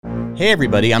Hey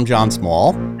everybody, I'm John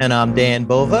Small. And I'm Dan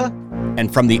Bova.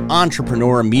 And from the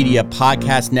Entrepreneur Media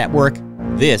Podcast Network,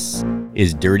 this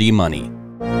is Dirty Money.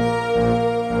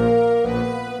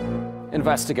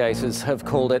 Investigators have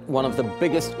called it one of the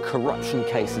biggest corruption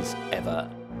cases ever.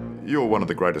 You're one of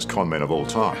the greatest con men of all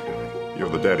time. You're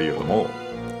the daddy of them all.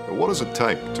 But what does it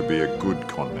take to be a good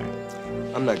con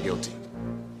man? I'm not guilty.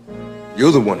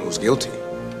 You're the one who's guilty.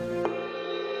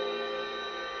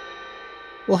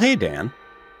 Well, hey, Dan.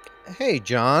 Hey,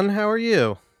 John. How are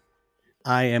you?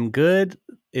 I am good.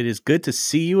 It is good to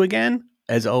see you again,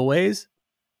 as always.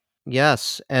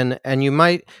 Yes, and you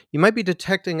might be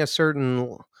detecting a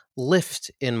certain lift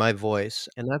in my voice,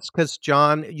 and that's because,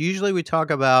 John, usually we talk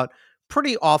about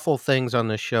pretty awful things on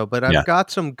this show, but I've got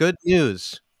some good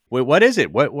news. Wait, what is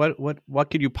it? What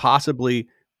could you possibly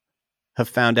have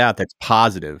found out that's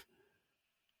positive?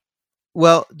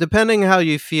 Well, depending how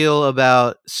you feel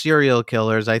about serial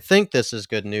killers, I think this is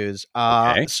good news.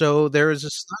 Okay. So there is a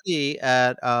study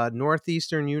at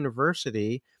Northeastern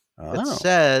University that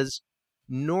says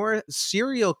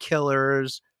serial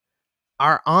killers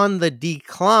are on the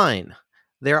decline.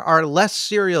 There are less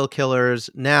serial killers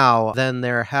now than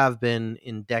there have been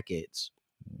in decades.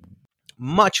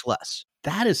 Much less.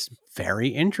 That is very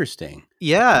interesting.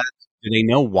 Yeah. Do they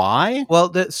know why?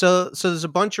 Well, so there's a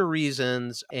bunch of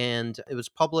reasons, and it was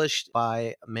published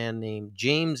by a man named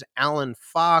James Allen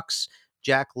Fox,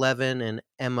 Jack Levin, and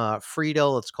Emma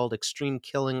Friedel. It's called Extreme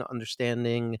Killing,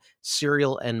 Understanding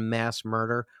Serial and Mass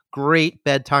Murder. Great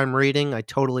bedtime reading. I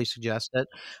totally suggest it.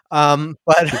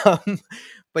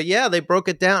 But yeah, they broke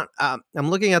it down. I'm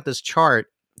looking at this chart.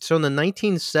 So in the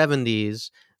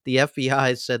 1970s, the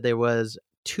FBI said there was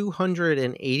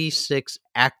 286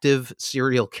 active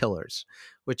serial killers,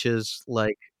 which is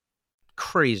like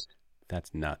crazy.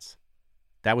 That's nuts.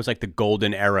 That was like the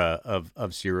golden era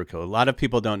of serial killer. A lot of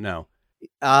people don't know.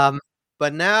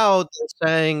 But now they're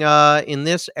saying in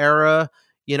this era,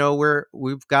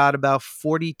 we've got about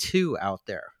 42 out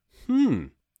there.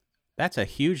 That's a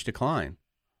huge decline.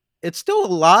 It's still a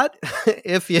lot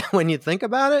when you think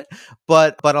about it,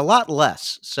 but a lot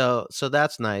less. So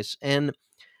that's nice. And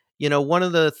one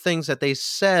of the things that they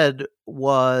said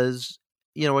was,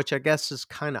 which I guess is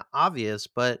kind of obvious,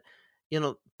 but,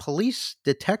 police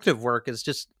detective work it's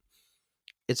just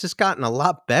gotten a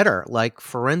lot better. Like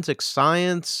forensic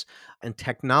science and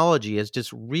technology has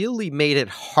just really made it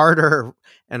harder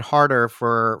and harder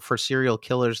for serial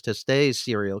killers to stay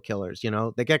serial killers.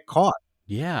 They get caught.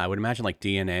 Yeah, I would imagine like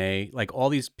DNA, like all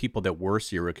these people that were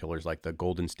serial killers, like the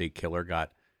Golden State Killer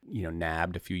got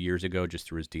nabbed a few years ago just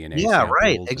through his DNA. Yeah,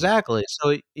 right. Exactly. So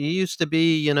it used to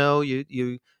be,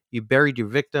 you buried your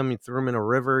victim, you threw him in a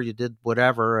river, you did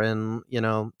whatever, and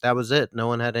that was it. No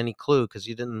one had any clue because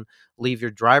you didn't leave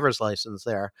your driver's license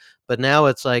there. But now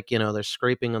it's like, they're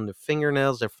scraping on their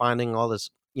fingernails, they're finding all this,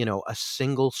 a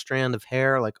single strand of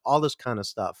hair, like all this kind of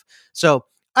stuff. So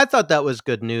I thought that was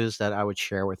good news that I would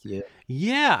share with you.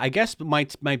 Yeah, I guess my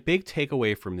big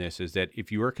takeaway from this is that if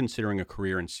you are considering a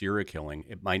career in serial killing,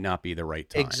 it might not be the right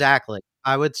time. Exactly.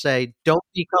 I would say don't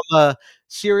become a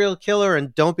serial killer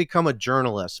and don't become a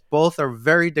journalist. Both are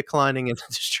very declining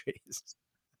industries.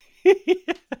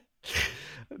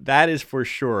 That is for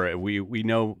sure. We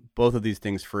know both of these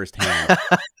things firsthand.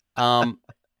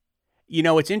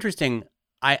 It's interesting.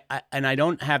 I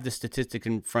don't have the statistic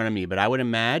in front of me, but I would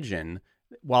imagine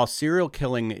while serial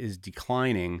killing is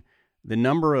declining, the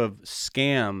number of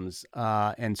scams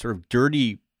and sort of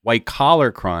dirty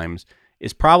white-collar crimes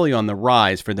is probably on the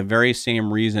rise for the very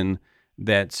same reason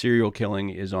that serial killing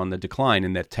is on the decline,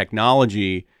 and that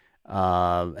technology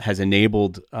has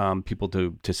enabled people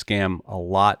to scam a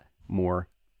lot more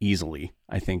easily,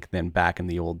 I think, than back in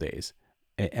the old days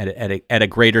at a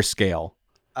greater scale.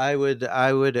 I would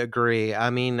agree. I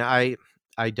mean, I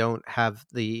don't have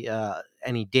the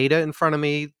any data in front of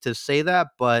me to say that,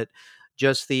 but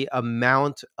just the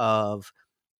amount of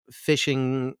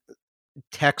phishing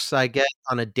texts I get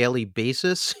on a daily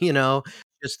basis,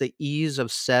 just the ease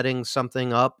of setting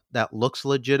something up that looks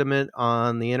legitimate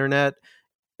on the internet.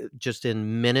 Just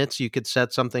in minutes, you could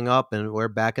set something up, and where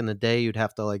back in the day, you'd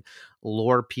have to like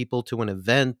lure people to an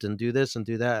event and do this and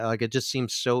do that. Like it just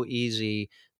seems so easy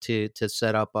to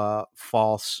set up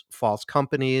false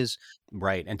companies.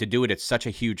 Right, and to do it at such a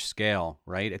huge scale,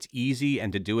 right? It's easy,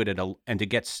 and to do it to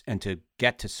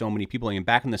get to so many people. I mean,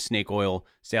 back in the snake oil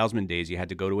salesman days, you had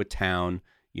to go to a town.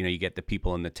 You get the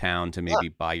people in the town to maybe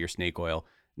buy your snake oil.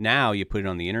 Now you put it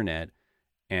on the internet,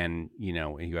 and you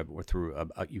have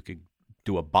you could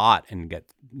do a bot and get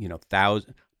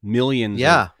millions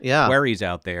of queries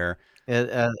out there.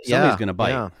 Somebody's going to bite.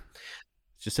 Yeah.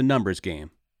 It's just a numbers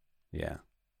game. Yeah.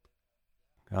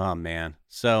 Oh, man.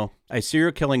 So a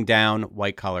serial killing down,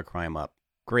 white collar crime up.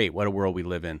 Great. What a world we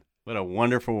live in. What a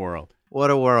wonderful world.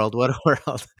 What a world. What a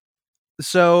world.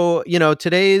 So,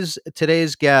 today's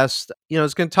guest,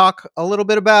 is going to talk a little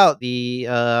bit about the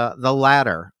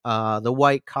latter, the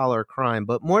white collar crime,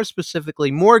 but more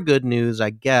specifically, more good news, I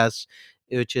guess,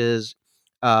 which is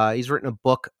he's written a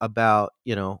book about,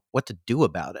 what to do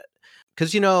about it.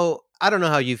 Because, I don't know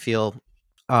how you feel,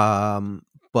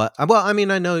 but I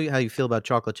know how you feel about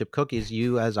chocolate chip cookies.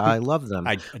 You, as I, love them.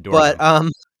 I adore But them.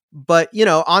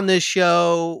 on this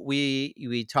show,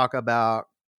 we talk about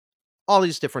all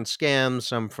these different scams,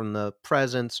 some from the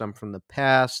present, some from the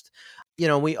past.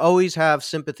 We always have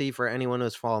sympathy for anyone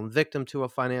who's fallen victim to a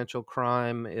financial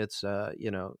crime. It's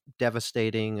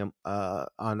devastating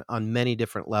on many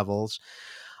different levels.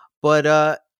 But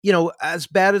as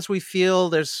bad as we feel,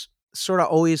 there's sort of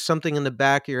always something in the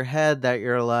back of your head that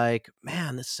you're like,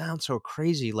 man, this sounds so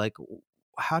crazy. Like,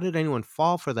 how did anyone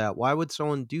fall for that? Why would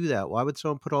someone do that? Why would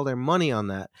someone put all their money on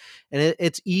that? And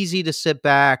it's easy to sit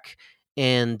back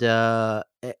and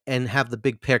have the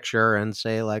big picture and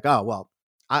say like, oh well,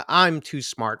 I'm too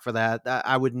smart for that.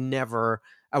 I would never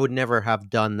have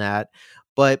done that.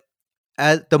 But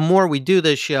the more we do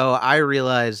this show, I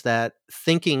realize that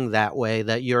thinking that way,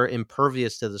 that you're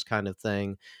impervious to this kind of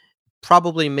thing,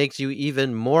 probably makes you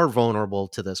even more vulnerable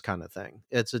to this kind of thing.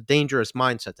 It's a dangerous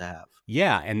mindset to have.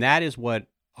 Yeah, and that is what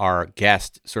our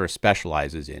guest sort of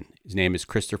specializes in. His name is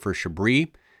Christopher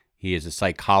Chabris. He is a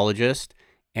psychologist,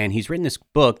 and he's written this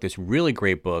book, this really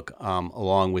great book,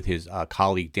 along with his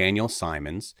colleague Daniel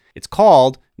Simons. It's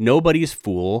called Nobody's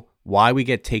Fool: Why We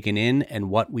Get Taken In and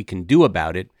What We Can Do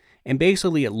About It. And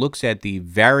basically it looks at the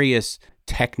various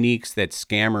techniques that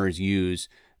scammers use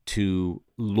to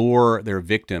lure their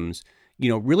victims,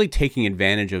 really taking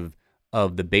advantage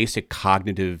of the basic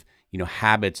cognitive,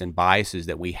 habits and biases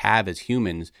that we have as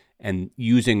humans and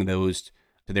using those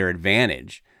to their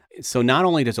advantage. So not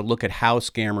only does it look at how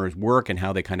scammers work and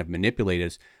how they kind of manipulate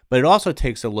us, but it also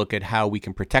takes a look at how we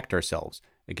can protect ourselves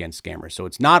against scammers. So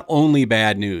it's not only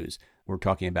bad news. We're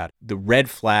talking about the red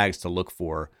flags to look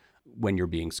for when you're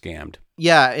being scammed.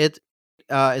 Yeah,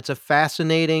 it's a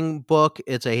fascinating book.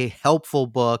 It's a helpful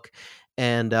book.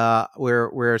 And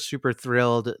we're super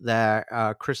thrilled that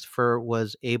Christopher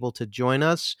was able to join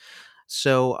us.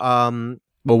 So,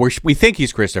 well, we think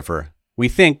he's Christopher. We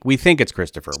think it's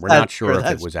Christopher. We're not sure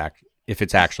if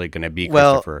it's actually going to be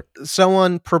Christopher. Well,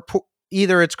 someone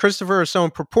either it's Christopher or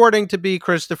someone purporting to be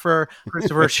Christopher.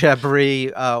 Christopher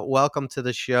Chabris, welcome to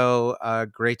the show.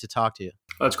 Great to talk to you.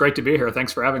 Well, it's great to be here.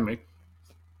 Thanks for having me.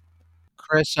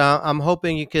 Chris, I'm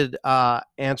hoping you could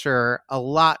answer a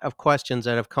lot of questions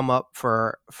that have come up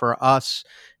for us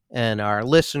and our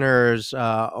listeners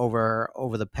over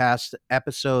the past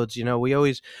episodes.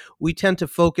 We tend to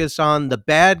focus on the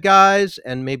bad guys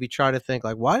and maybe try to think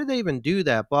like, why did they even do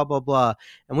that? Blah, blah, blah.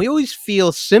 And we always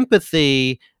feel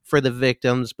sympathy for the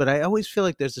victims, but I always feel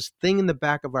like there's this thing in the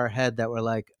back of our head that we're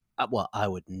like, well, I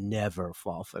would never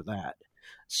fall for that.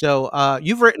 So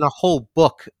you've written a whole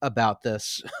book about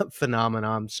this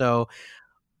phenomenon. So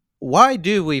why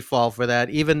do we fall for that,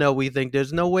 even though we think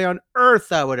there's no way on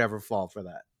earth I would ever fall for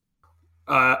that?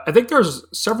 I think there's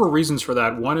several reasons for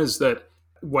that. One is that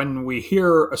when we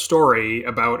hear a story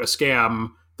about a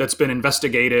scam that's been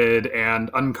investigated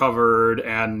and uncovered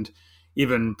and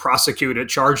even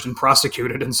charged and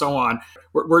prosecuted and so on,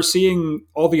 we're seeing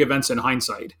all the events in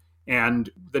hindsight. And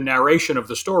the narration of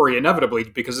the story, inevitably,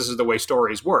 because this is the way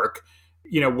stories work,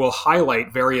 will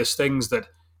highlight various things that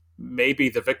maybe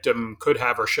the victim could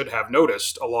have or should have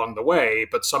noticed along the way,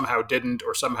 but somehow didn't,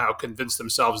 or somehow convinced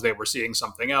themselves they were seeing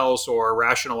something else or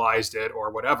rationalized it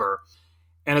or whatever.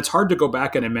 And it's hard to go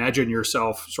back and imagine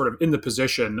yourself sort of in the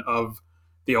position of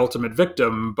the ultimate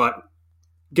victim, but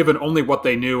given only what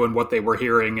they knew and what they were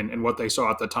hearing and what they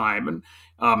saw at the time.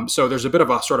 And so there's a bit of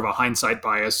a sort of a hindsight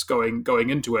bias going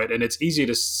into it. And it's easy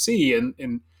to see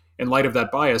in light of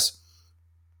that bias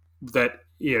that,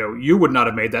 you would not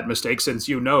have made that mistake since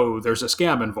there's a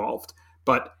scam involved.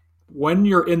 But when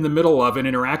you're in the middle of an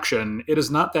interaction, it is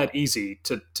not that easy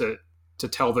to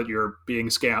tell that you're being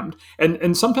scammed.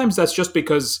 And sometimes that's just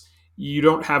because you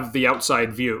don't have the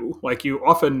outside view. Like, you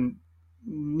often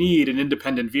need an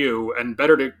independent view, and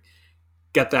better to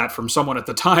get that from someone at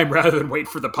the time rather than wait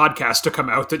for the podcast to come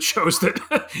out that shows that,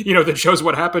 that shows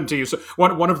what happened to you. So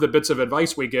one of the bits of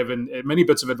advice we give, and many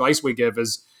bits of advice we give,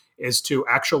 is to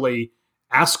actually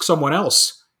ask someone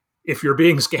else if you're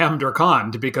being scammed or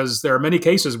conned, because there are many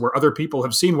cases where other people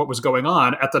have seen what was going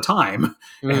on at the time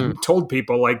and told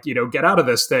people, like, get out of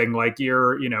this thing. Like,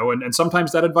 and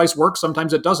sometimes that advice works,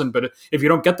 sometimes it doesn't. But if you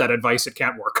don't get that advice, it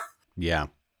can't work. Yeah.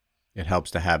 It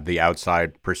helps to have the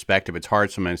outside perspective. It's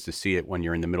hard sometimes to see it when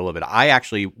you're in the middle of it. I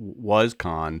actually was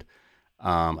conned.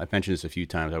 I've mentioned this a few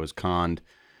times. I was conned,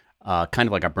 kind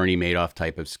of like a Bernie Madoff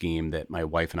type of scheme that my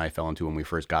wife and I fell into when we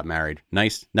first got married.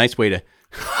 Nice way to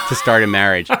start a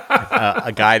marriage.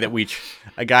 A guy that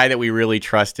we really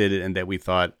trusted and that we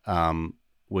thought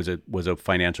was a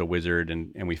financial wizard,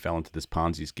 and we fell into this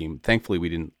Ponzi scheme. Thankfully, we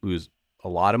didn't lose a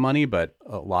lot of money, but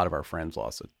a lot of our friends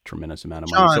lost a tremendous amount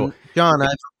of money. John,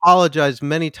 I've apologized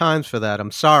many times for that. I'm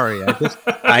sorry.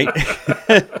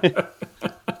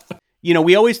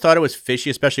 We always thought it was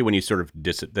fishy, especially when you sort of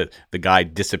the guy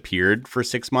disappeared for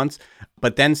 6 months.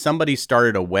 But then somebody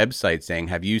started a website saying,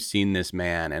 "Have you seen this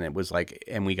man?" And it was like,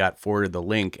 and we got forwarded the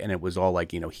link, and it was all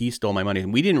like, he stole my money,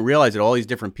 and we didn't realize that all these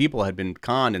different people had been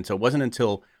conned. And so it wasn't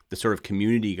until the sort of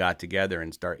community got together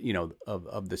and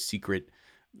of the secret.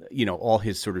 All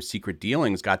his sort of secret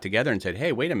dealings got together and said,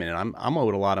 "Hey, wait a minute, I'm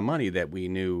owed a lot of money," that we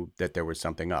knew that there was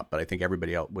something up. But I think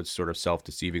everybody else was sort of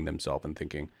self-deceiving themselves and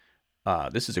thinking,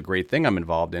 this is a great thing I'm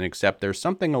involved in, except there's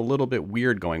something a little bit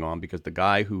weird going on because the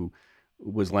guy who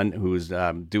was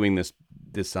doing this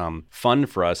fund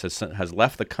for us has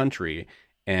left the country,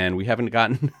 and we haven't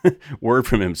gotten word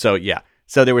from him. So yeah.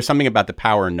 So there was something about the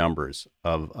power in numbers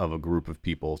of a group of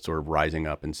people sort of rising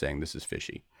up and saying this is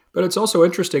fishy. But it's also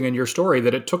interesting in your story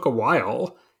that it took a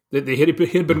while, that he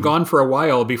had been gone for a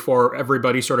while before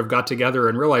everybody sort of got together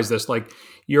and realized this. Like,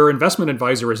 your investment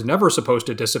advisor is never supposed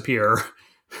to disappear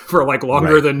for like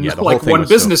longer than like one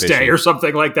business day or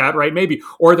something like that, right? Maybe,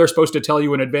 or they're supposed to tell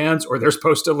you in advance, or they're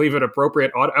supposed to leave an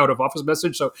appropriate out of office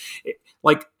message. So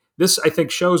like this, I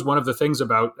think, shows one of the things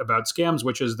about scams,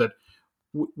 which is that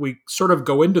we sort of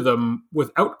go into them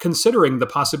without considering the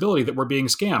possibility that we're being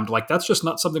scammed. Like, that's just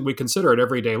not something we consider in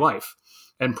everyday life.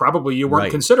 And probably you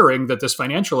weren't considering that this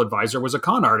financial advisor was a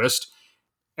con artist.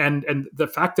 And the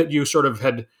fact that you sort of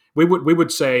had, we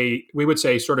would say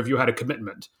sort of you had a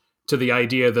commitment to the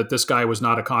idea that this guy was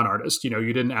not a con artist.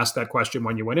 You didn't ask that question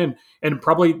when you went in. And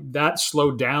probably that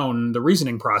slowed down the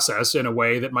reasoning process in a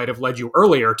way that might have led you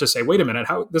earlier to say, wait a minute,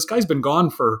 this guy's been gone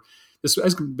for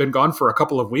a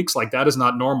couple of weeks. Like, that is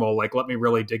not normal. Like, let me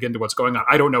really dig into what's going on.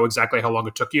 I don't know exactly how long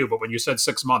it took you, but when you said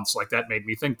 6 months, like, that made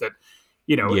me think that,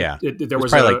 there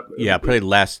was probably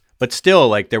less, but still,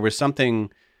 like, there was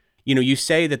something, you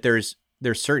say that there's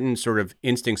certain sort of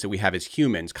instincts that we have as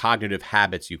humans, cognitive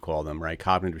habits, you call them, right?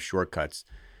 Cognitive shortcuts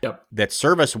that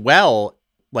serve us well,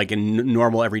 like in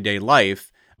normal everyday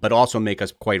life, but also make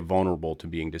us quite vulnerable to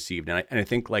being deceived. And I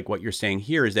think like what you're saying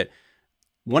here is that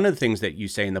one of the things that you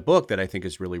say in the book that I think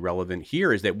is really relevant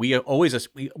here is that we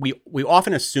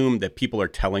often assume that people are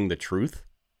telling the truth,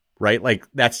 right? Like,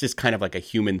 that's just kind of like a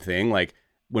human thing. Like,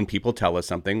 when people tell us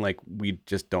something, like, we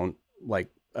just don't like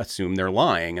assume they're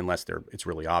lying unless it's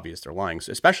really obvious they're lying,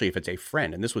 so especially if it's a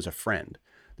friend. And this was a friend.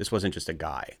 This wasn't just a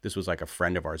guy. This was like a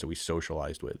friend of ours that we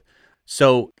socialized with.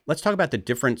 So let's talk about the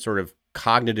different sort of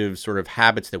cognitive sort of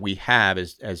habits that we have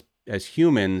as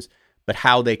humans, but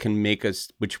how they can make us,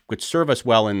 which serve us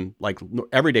well in like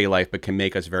everyday life, but can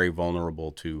make us very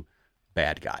vulnerable to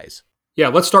bad guys. Yeah,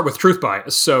 let's start with truth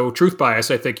bias. So truth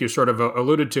bias, I think you sort of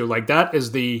alluded to, like, that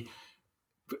is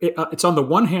it's on the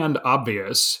one hand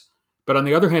obvious, but on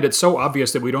the other hand, it's so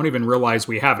obvious that we don't even realize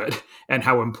we have it and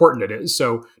how important it is.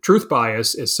 So truth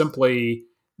bias is simply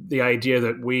the idea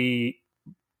that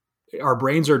our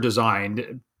brains are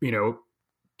designed,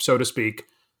 so to speak,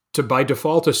 to by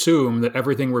default assume that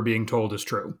everything we're being told is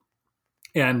true.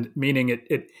 And meaning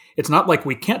it's not like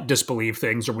we can't disbelieve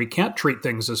things or we can't treat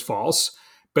things as false,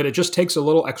 but it just takes a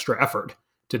little extra effort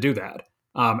to do that.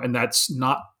 And that's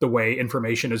not the way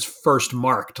information is first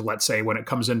marked, let's say, when it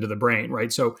comes into the brain,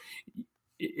 right? So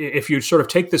if you sort of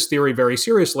take this theory very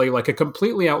seriously, like a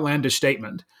completely outlandish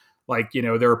statement, like,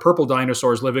 there are purple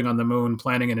dinosaurs living on the moon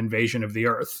planning an invasion of the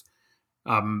Earth.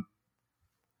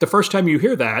 The first time you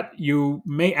hear that, you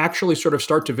may actually sort of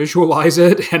start to visualize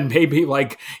it, and maybe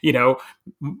like,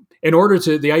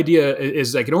 the idea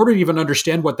is like, in order to even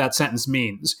understand what that sentence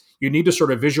means, you need to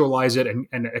sort of visualize it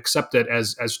and accept it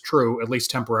as true, at least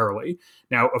temporarily.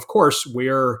 Now, of course,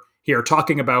 we're here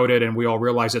talking about it and we all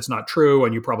realize it's not true,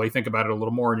 and you probably think about it a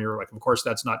little more and you're like, of course,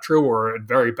 that's not true, or at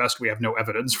very best, we have no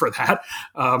evidence for that.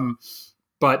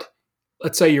 But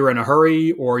let's say you're in a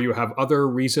hurry, or you have other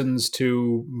reasons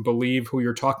to believe who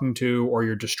you're talking to, or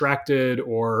you're distracted,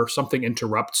 or something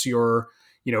interrupts your,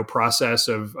 process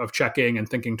of checking and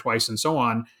thinking twice and so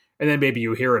on. And then maybe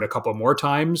you hear it a couple more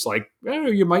times, like,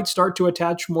 you might start to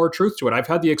attach more truth to it. I've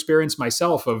had the experience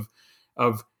myself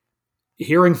of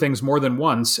hearing things more than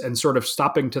once and sort of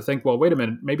stopping to think, well, wait a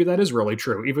minute, maybe that is really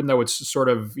true, even though it's sort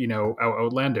of,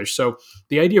 outlandish. So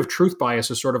the idea of truth bias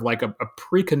is sort of like a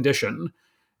precondition.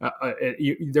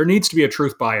 There needs to be a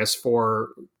truth bias for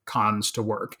cons to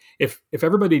work. If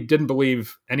everybody didn't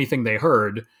believe anything they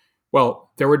heard,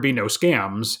 well, there would be no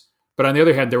scams. But on the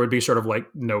other hand, there would be sort of like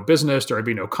no business, there would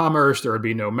be no commerce, there would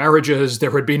be no marriages,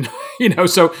 there would be,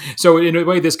 so in a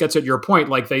way, this gets at your point,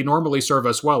 like they normally serve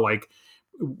us well. Like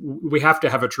we have to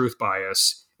have a truth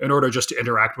bias in order just to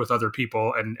interact with other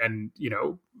people and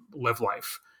live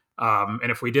life.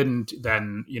 And if we didn't,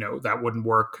 then, that wouldn't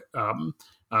work.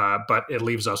 But it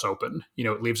leaves us open.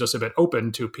 It leaves us a bit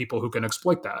open to people who can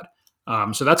exploit that.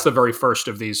 So that's the very first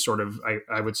of these sort of,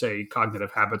 I would say,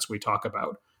 cognitive habits we talk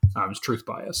about, is truth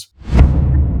bias.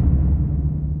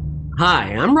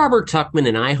 Hi, I'm Robert Tuckman,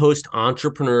 and I host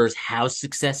Entrepreneur's How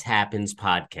Success Happens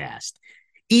podcast.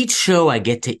 Each show, I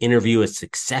get to interview a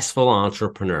successful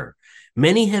entrepreneur.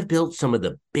 Many have built some of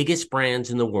the biggest brands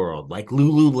in the world, like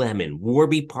Lululemon,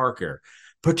 Warby Parker,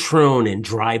 Patron, and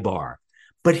Drybar.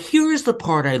 But here's the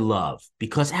part I love,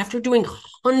 because after doing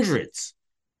hundreds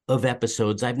of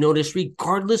episodes, I've noticed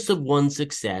regardless of one's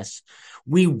success,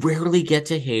 we rarely get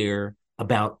to hear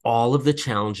about all of the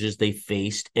challenges they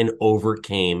faced and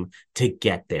overcame to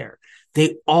get there.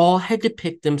 They all had to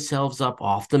pick themselves up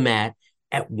off the mat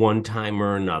at one time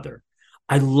or another.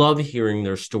 I love hearing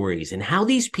their stories and how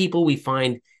these people we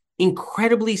find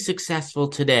incredibly successful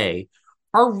today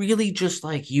are really just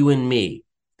like you and me.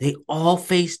 They all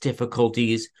faced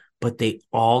difficulties, but they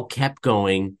all kept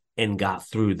going and got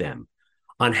through them.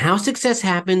 On How Success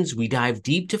Happens, we dive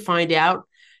deep to find out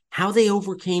how they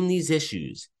overcame these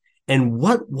issues and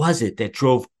what was it that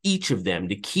drove each of them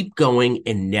to keep going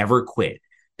and never quit.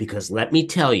 Because let me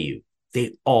tell you,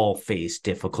 they all face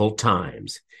difficult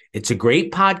times. It's a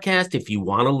great podcast if you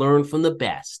want to learn from the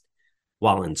best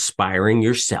while inspiring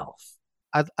yourself.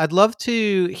 I'd love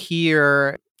to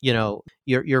hear,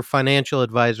 your financial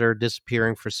advisor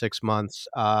disappearing for 6 months.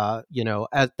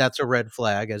 That's a red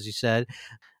flag, as you said.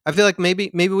 I feel like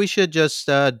maybe we should just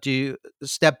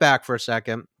step back for a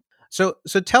second. So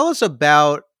tell us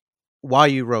about why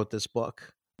you wrote this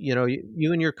book.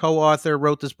 You and your co-author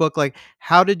wrote this book. Like,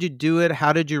 how did you do it?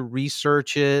 How did you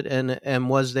research it? And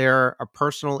was there a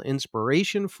personal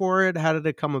inspiration for it? How did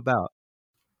it come about?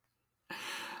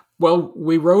 Well,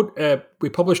 we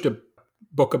published a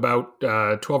book about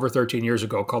 12 or 13 years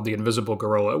ago called The Invisible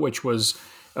Gorilla, which was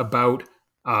about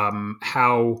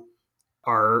how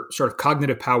our sort of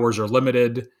cognitive powers are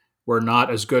limited. We're not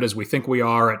as good as we think we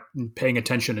are at paying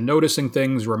attention and noticing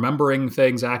things, remembering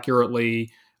things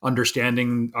accurately,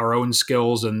 understanding our own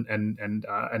skills and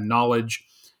knowledge,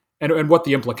 and what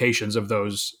the implications of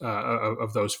those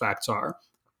facts are.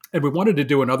 And we wanted to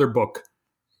do another book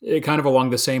kind of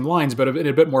along the same lines, but in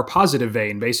a bit more positive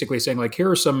vein, basically saying, like, here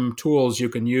are some tools you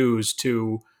can use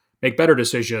to make better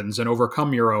decisions and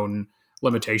overcome your own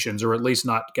limitations, or at least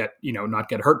not get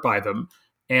hurt by them.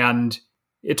 And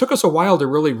it took us a while to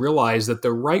really realize that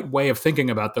the right way of thinking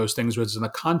about those things was in the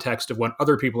context of when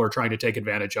other people are trying to take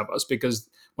advantage of us. Because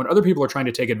when other people are trying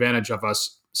to take advantage of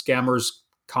us, scammers,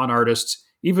 con artists,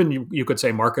 even you could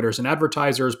say marketers and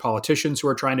advertisers, politicians who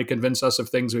are trying to convince us of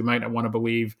things we might not want to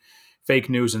believe, fake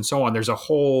news, and so on. There's a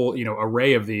whole,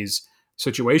 array of these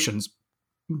situations.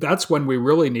 That's when we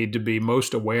really need to be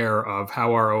most aware of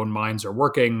how our own minds are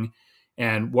working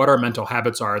and what our mental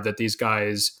habits are that these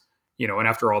guys, and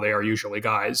after all, they are usually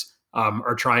guys,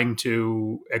 are trying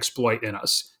to exploit in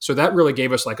us. So that really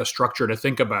gave us like a structure to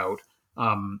think about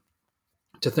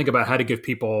how to give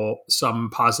people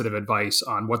some positive advice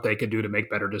on what they can do to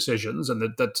make better decisions. And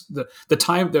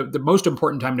the most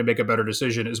important time to make a better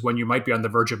decision is when you might be on the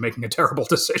verge of making a terrible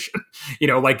decision,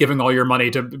 like giving all your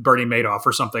money to Bernie Madoff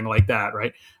or something like that,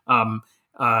 right?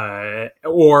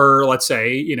 Or let's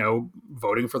say,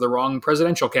 voting for the wrong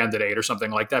presidential candidate or something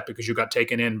like that because you got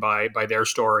taken in by their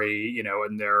story,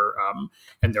 and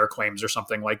their claims or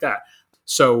something like that.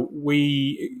 So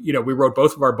we wrote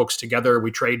both of our books together.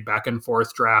 We trade back and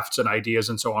forth drafts and ideas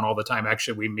and so on all the time.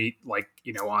 Actually, we meet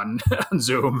on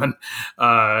Zoom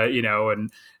and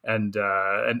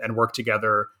work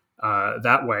together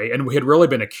that way. And we had really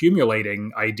been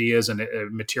accumulating ideas and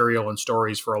material and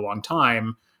stories for a long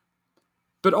time.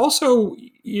 But also,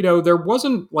 there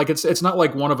wasn't it's not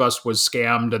like one of us was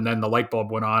scammed and then the light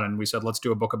bulb went on and we said, let's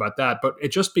do a book about that. But it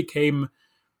just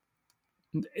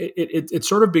it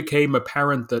sort of became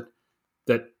apparent that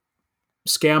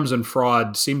scams and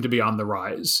fraud seem to be on the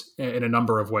rise in a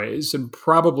number of ways, and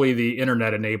probably the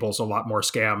internet enables a lot more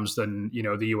scams than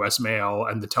the U.S. mail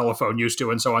and the telephone used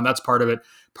to, and so on. That's part of it.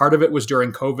 Part of it was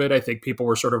during COVID. I think people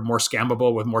were sort of more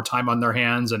scammable with more time on their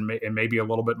hands and maybe a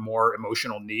little bit more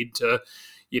emotional need to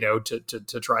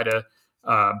try to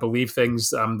believe things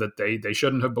that they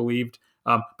shouldn't have believed.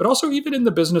 But also, even in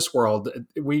the business world,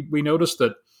 we noticed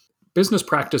that business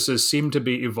practices seem to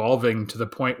be evolving to the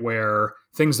point where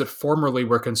things that formerly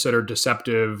were considered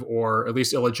deceptive or at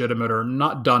least illegitimate or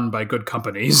not done by good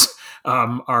companies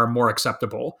are more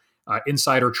acceptable.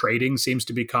 Insider trading seems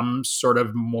to become sort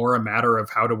of more a matter of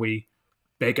how do we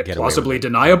make it plausibly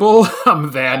deniable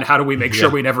than how do we make sure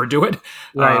we never do it.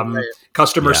 Right.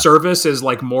 Customer service is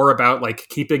like more about like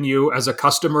keeping you as a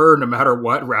customer no matter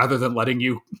what, rather than letting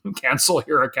you cancel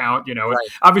your account. Right.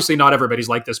 Obviously not everybody's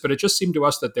like this, but it just seemed to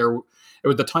us that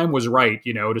the time was right,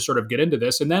 to sort of get into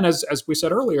this. And then as we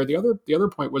said earlier, the other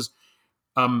point was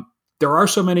there are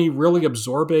so many really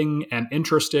absorbing and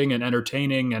interesting and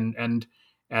entertaining and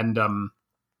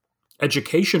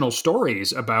educational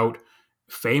stories about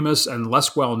famous and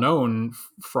less well-known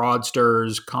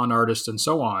fraudsters, con artists, and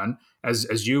so on,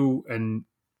 as you and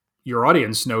your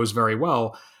audience knows very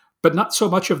well. But not so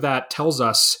much of that tells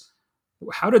us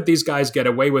how did these guys get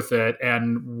away with it,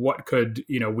 and what could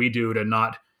we do to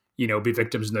not be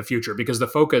victims in the future? Because the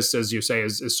focus, as you say,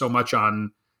 is so much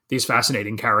on these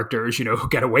fascinating characters, who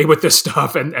get away with this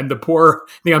stuff, and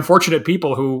the unfortunate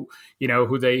people who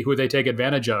they take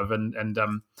advantage of, and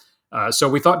so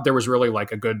we thought there was really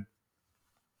like a good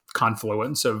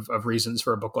confluence of reasons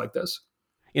for a book like this.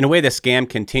 In a way, the scam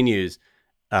continues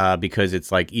because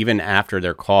it's like even after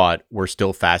they're caught, we're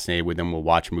still fascinated with them. We'll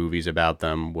watch movies about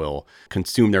them. We'll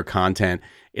consume their content.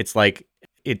 It's like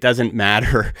it doesn't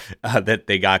matter that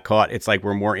they got caught. It's like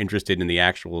we're more interested in the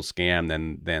actual scam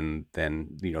than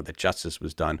that justice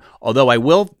was done. Although I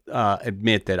will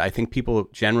admit that I think people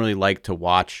generally like to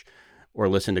watch or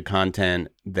listen to content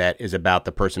that is about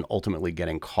the person ultimately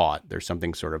getting caught. There's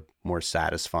something sort of more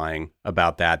satisfying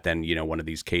about that than, one of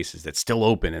these cases that's still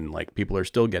open and like people are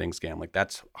still getting scammed. Like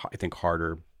that's, I think,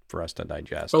 harder for us to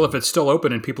digest. Well, if it's still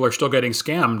open and people are still getting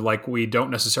scammed, like we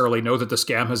don't necessarily know that the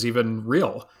scam is even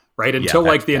real, right? Until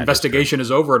the investigation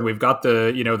is over and we've got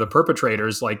the, the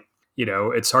perpetrators, like,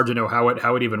 it's hard to know how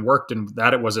it even worked and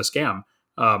that it was a scam.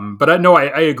 But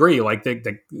I agree. Like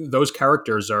those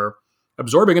characters are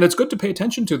absorbing, and it's good to pay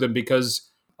attention to them because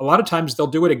a lot of times they'll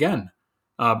do it again.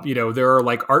 There are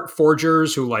like art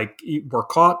forgers who were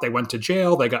caught, they went to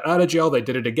jail, they got out of jail, they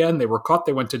did it again. They were caught,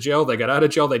 they went to jail, they got out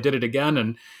of jail, they did it again.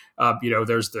 And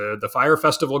there's the Fire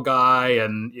Festival guy,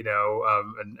 and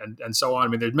and so on. I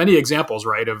mean, there's many examples,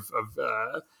 right? Of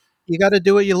you got to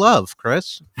do what you love,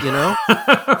 Chris.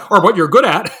 Or what you're good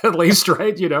at least,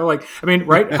 right?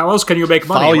 Right? How else can you make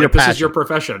money? This is your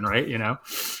profession, right? Yeah.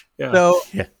 So.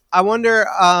 Yeah. I wonder,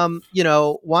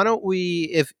 why don't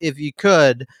we, if you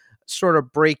could, sort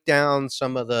of break down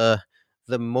some of the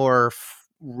more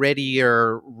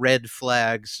readier red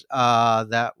flags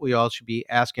that we all should be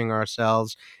asking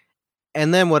ourselves.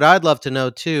 And then what I'd love to know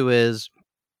too is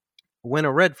when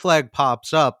a red flag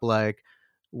pops up, like,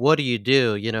 what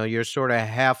do? You're sort of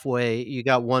halfway, you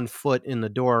got 1 foot in the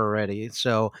door already.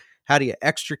 So how do you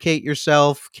extricate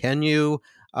yourself? Can you?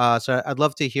 So I'd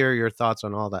love to hear your thoughts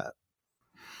on all that.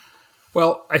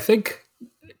 Well, I think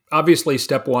obviously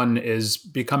step one is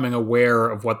becoming aware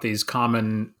of what these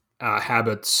common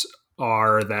habits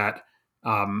are that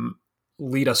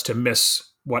lead us to miss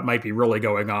what might be really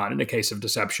going on in a case of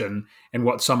deception, and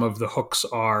what some of the hooks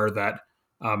are that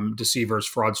deceivers,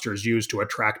 fraudsters use to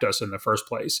attract us in the first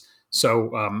place.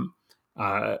 So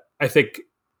I think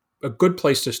a good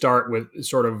place to start with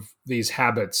sort of these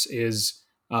habits is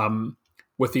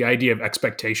with the idea of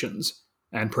expectations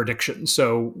and predictions.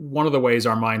 So one of the ways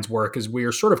our minds work is we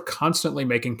are sort of constantly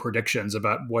making predictions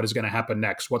about what is going to happen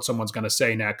next, what someone's going to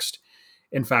say next.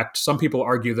 In fact, some people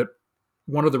argue that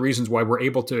one of the reasons why we're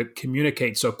able to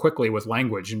communicate so quickly with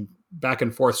language and back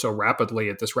and forth so rapidly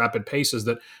at this rapid pace is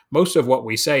that most of what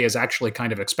we say is actually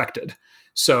kind of expected.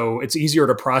 So it's easier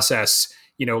to process,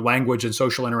 language and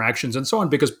social interactions and so on,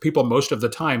 because people most of the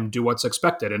time do what's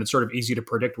expected, and it's sort of easy to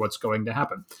predict what's going to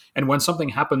happen. And when something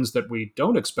happens that we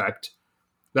don't expect,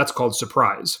 that's called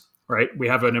surprise, right? We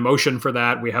have an emotion for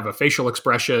that. We have a facial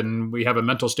expression. We have a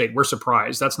mental state. We're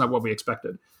surprised. That's not what we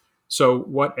expected. So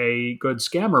what a good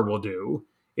scammer will do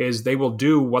is they will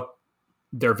do what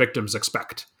their victims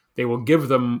expect. They will give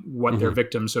them what their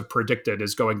victims have predicted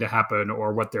is going to happen,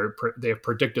 or what they have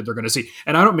predicted they're going to see.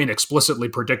 And I don't mean explicitly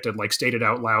predicted, like stated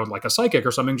out loud, like a psychic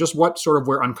or something, just what sort of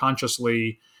we're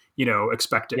unconsciously,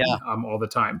 expecting all the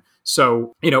time.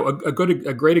 So, a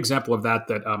great example of that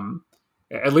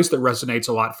at least that resonates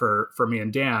a lot for me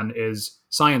and Dan is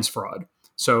science fraud.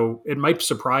 So it might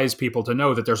surprise people to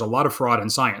know that there's a lot of fraud in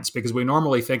science, because we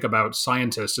normally think about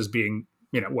scientists as being,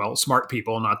 smart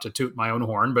people, not to toot my own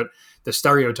horn, but the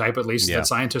stereotype, at least, that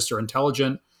scientists are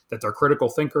intelligent, that they're critical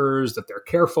thinkers, that they're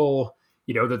careful,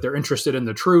 that they're interested in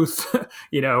the truth,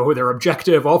 they're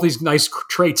objective, all these nice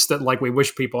traits that we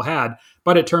wish people had.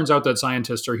 But it turns out that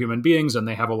scientists are human beings and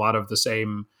they have a lot of the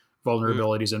same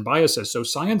vulnerabilities and biases. So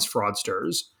science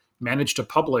fraudsters manage to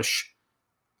publish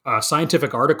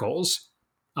scientific articles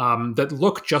that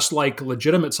look just like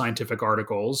legitimate scientific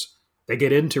articles. They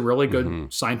get into really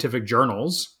good scientific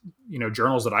journals,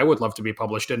 journals that I would love to be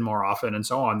published in more often and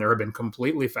so on. There have been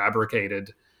completely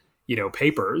fabricated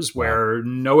papers where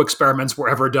no experiments were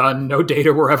ever done, no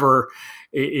data were ever,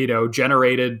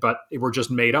 generated, but it were just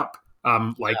made up.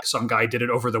 Some guy did it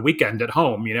over the weekend at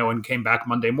home, and came back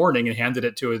Monday morning and handed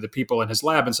it to the people in his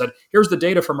lab and said, here's the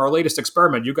data from our latest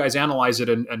experiment. You guys analyze it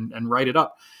and write it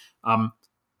up.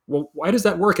 Well, why does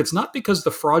that work? It's not because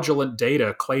the fraudulent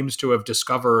data claims to have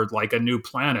discovered a new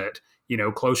planet,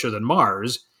 closer than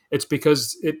Mars. It's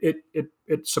because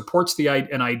it supports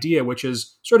an idea, which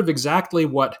is sort of exactly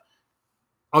what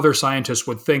other scientists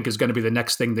would think is going to be the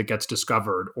next thing that gets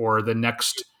discovered, or the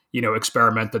next,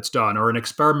 experiment that's done, or an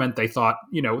experiment they thought,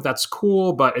 that's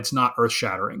cool, but it's not earth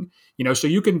shattering. So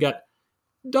you can get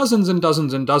dozens and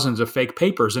dozens and dozens of fake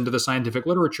papers into the scientific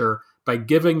literature by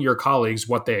giving your colleagues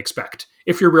what they expect.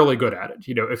 If you're really good at it,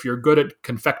 if you're good at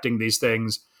confecting these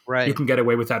things, you can get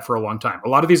away with that for a long time. A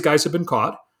lot of these guys have been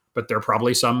caught, but there are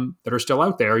probably some that are still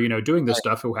out there, doing this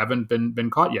stuff who haven't been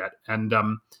caught yet. And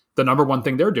the number one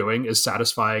thing they're doing is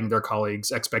satisfying their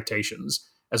colleagues' expectations,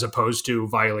 as opposed to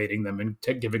violating them and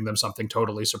giving them something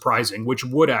totally surprising, which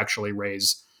would actually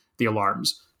raise the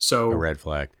alarms. So a red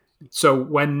flag. So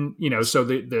when, so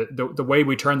the way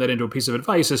we turn that into a piece of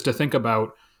advice is to think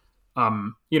about,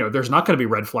 there's not going to be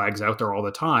red flags out there all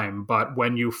the time, but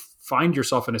when you find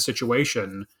yourself in a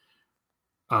situation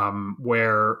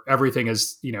where everything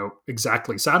is,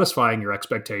 exactly satisfying your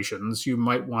expectations, you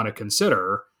might want to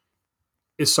consider,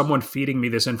 is someone feeding me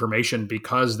this information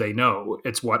because they know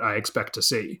it's what I expect to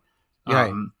see?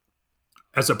 Right.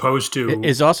 As opposed to,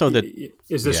 is also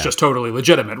is this just totally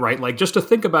legitimate, right? Just to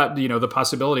think about, the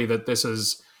possibility that this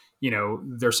is,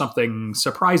 there's something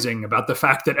surprising about the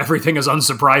fact that everything is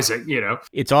unsurprising,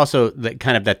 It's also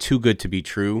that too good to be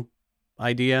true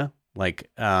idea.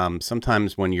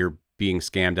 Sometimes when you're being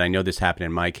scammed, I know this happened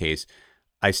in my case,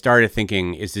 I started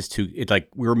thinking, is this we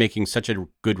were making such a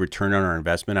good return on our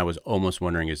investment. I was almost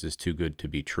wondering, is this too good to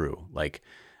be true?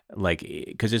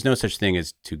 Because there's no such thing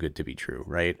as too good to be true,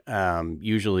 right?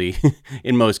 Usually,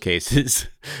 in most cases,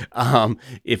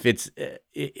 if it's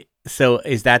so,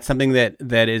 is that something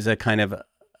that is a kind of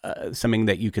something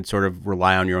that you can sort of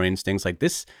rely on your own instincts?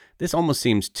 This almost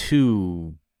seems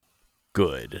too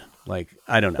good.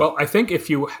 I don't know. Well, I think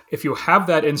if you have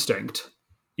that instinct,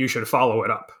 you should follow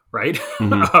it up, right?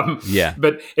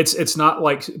 But it's not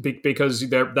because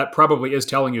that probably is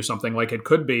telling you something. It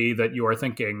could be that you are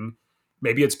thinking,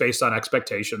 maybe it's based on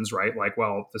expectations, right?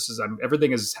 This is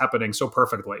everything is happening so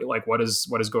perfectly. What is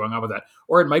going on with that?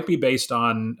 Or it might be based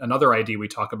on another idea we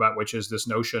talk about, which is this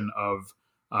notion of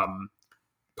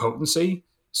potency.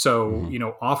 So,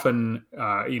 often,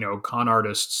 con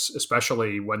artists,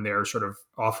 especially when they're sort of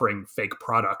offering fake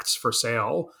products for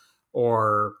sale,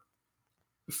 or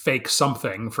fake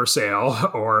something for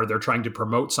sale, or they're trying to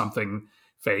promote something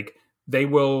fake, they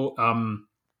will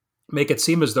make it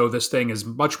seem as though this thing is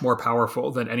much more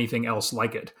powerful than anything else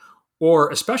like it, or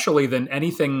especially than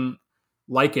anything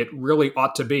like it really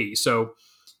ought to be. So,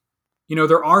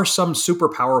 there are some super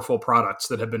powerful products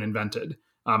that have been invented.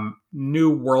 New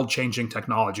world-changing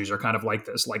technologies are kind of like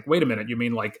this. Wait a minute, you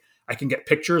mean I can get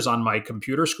pictures on my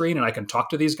computer screen and I can talk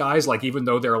to these guys, even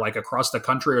though they're across the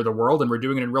country or the world, and we're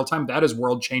doing it in real time? That is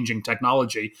world-changing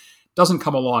technology. Doesn't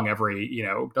come along every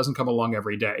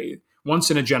day.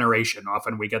 Once in a generation,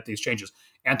 often we get these changes.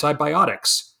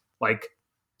 Antibiotics,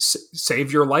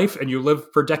 save your life and you live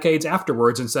for decades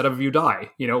afterwards instead of you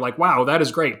die. Wow, that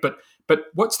is great. But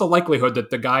what's the likelihood that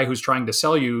the guy who's trying to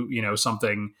sell you,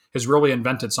 something has really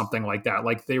invented something like that?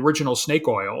 The original snake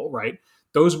oil, right?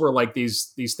 Those were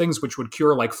these things which would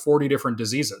cure 40 different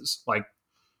diseases.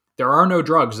 There are no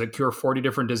drugs that cure 40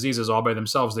 different diseases all by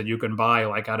themselves that you can buy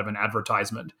out of an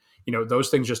advertisement. Those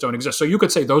things just don't exist. So you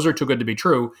could say those are too good to be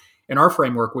true. In our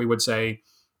framework, we would say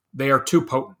they are too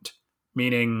potent,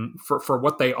 meaning for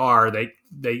what they are, they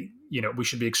we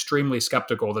should be extremely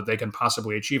skeptical that they can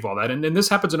possibly achieve all that. And this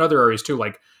happens in other areas too.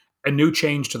 a new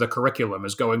change to the curriculum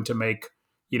is going to make,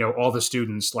 all the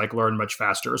students like learn much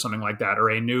faster or something like that, or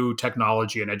a new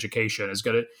technology in education is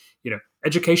going to,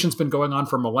 education's been going on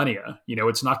for millennia.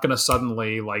 It's not going to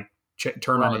suddenly like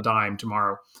turn on a dime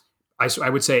tomorrow. I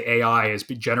would say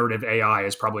generative AI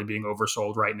is probably being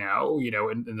oversold right now,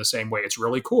 in the same way. It's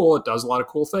really cool. It does a lot of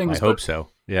cool things. I hope so.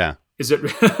 Yeah. Is it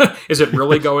is it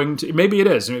really going to? Maybe it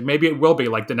is. Maybe it will be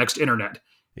like the next internet.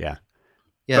 Yeah.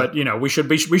 Yeah. But we should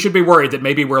be worried that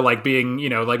maybe we're like being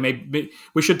like maybe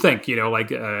we should think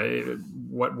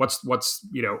what's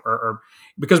or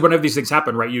because whenever these things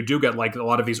happen, right, you do get like a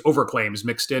lot of these overclaims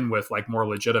mixed in with like more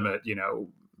legitimate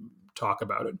talk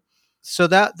about it. So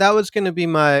that was going to be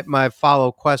my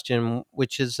follow question,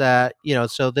 which is that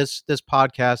so this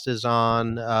podcast is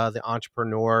on the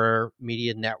Entrepreneur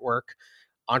Media Network.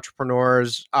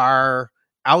 Entrepreneurs are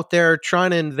out there trying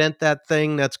to invent that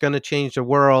thing that's going to change the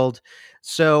world.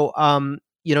 So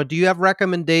do you have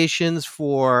recommendations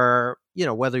for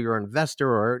whether you're an investor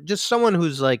or just someone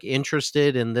who's like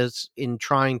interested in this, in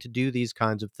trying to do these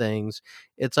kinds of things?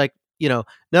 It's like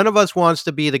none of us wants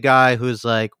to be the guy who's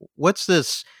like, what's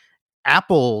this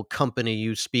Apple company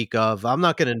you speak of? I'm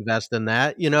not going to invest in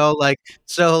that,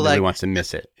 Nobody wants to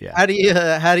miss it. Yeah.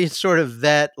 How do you sort of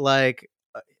vet like,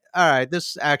 all right,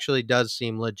 this actually does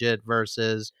seem legit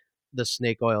versus the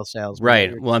snake oil salesman?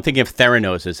 Right. Well, I'm thinking of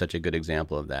Theranos is such a good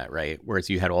example of that, right? Whereas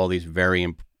you had all these very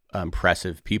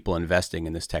impressive people investing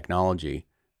in this technology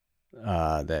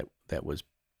that was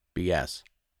BS.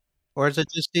 Or is it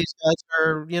just these guys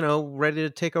are, ready to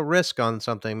take a risk on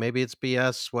something? Maybe it's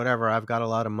BS, whatever. I've got a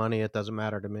lot of money. It doesn't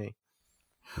matter to me.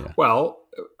 Yeah. Well,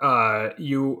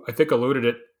 you, I think, alluded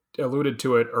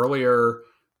to it earlier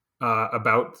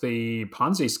about the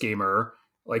Ponzi schemer.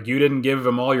 Like, you didn't give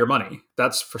them all your money.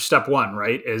 That's for step one,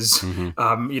 right? Is,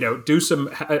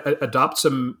 adopt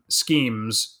some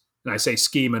schemes. And I say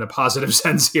scheme in a positive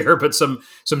sense here, but some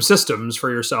systems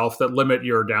for yourself that limit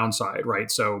your downside,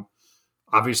 right? So,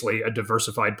 obviously, a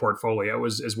diversified portfolio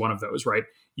is one of those, right?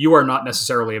 You are not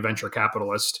necessarily a venture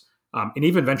capitalist. And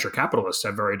even venture capitalists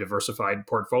have very diversified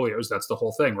portfolios. That's the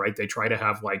whole thing, right? They try to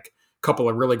have like a couple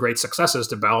of really great successes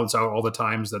to balance out all the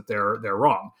times that they're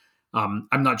wrong. I'm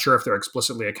not sure if they're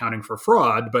explicitly accounting for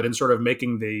fraud, but in sort of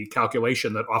making the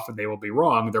calculation that often they will be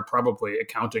wrong, they're probably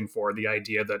accounting for the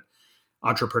idea that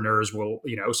entrepreneurs will,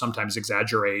 sometimes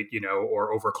exaggerate,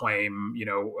 or overclaim,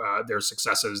 their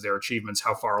successes, their achievements,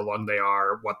 how far along they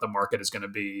are, what the market is going to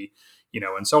be,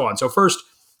 and so on. So first,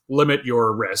 limit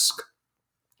your risk,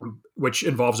 which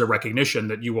involves a recognition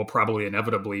that you will probably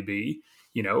inevitably be,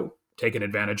 taken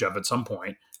advantage of at some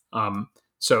point.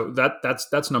 So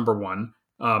that's number one.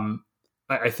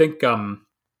 I think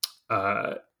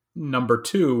number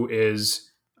two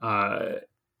is,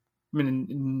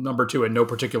 number two in no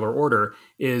particular order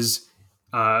is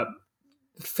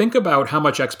think about how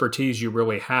much expertise you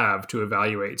really have to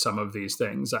evaluate some of these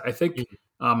things. I think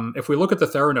if we look at the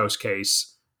Theranos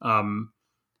case,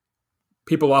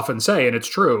 people often say, and it's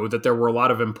true, that there were a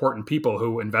lot of important people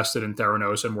who invested in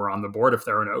Theranos and were on the board of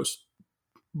Theranos.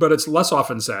 But it's less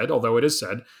often said, although it is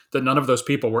said, that none of those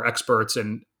people were experts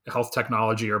in health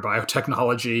technology or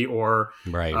biotechnology or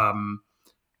right.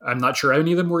 I'm not sure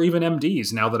any of them were even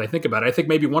MDs now that I think about it. I think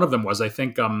maybe one of them was. I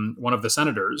think one of the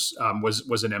senators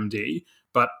was an MD,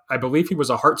 but I believe he was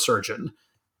a heart surgeon,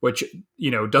 which,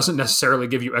 doesn't necessarily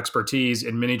give you expertise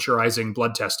in miniaturizing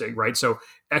blood testing, right? So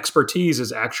expertise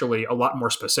is actually a lot more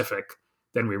specific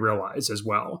than we realize as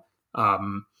well.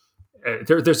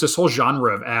 There's this whole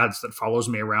genre of ads that follows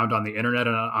me around on the internet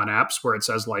and on apps where it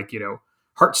says like,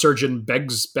 heart surgeon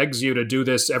begs you to do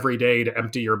this every day to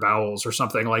empty your bowels or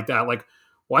something like that. Like,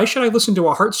 why should I listen to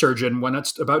a heart surgeon when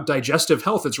it's about digestive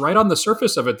health? It's right on the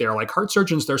surface of it there. Like, heart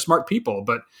surgeons, they're smart people,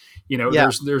 but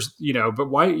there's but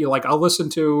why, I'll listen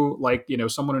to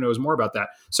someone who knows more about that.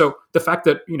 So the fact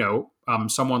that,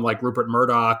 someone like Rupert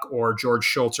Murdoch or George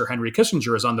Shultz or Henry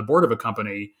Kissinger is on the board of a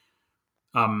company,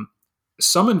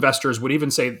 some investors would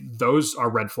even say those are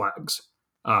red flags.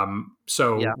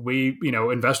 We,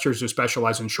 investors who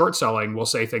specialize in short selling will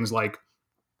say things like,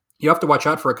 you have to watch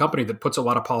out for a company that puts a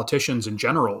lot of politicians and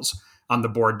generals on the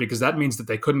board, because that means that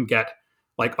they couldn't get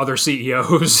like other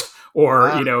CEOs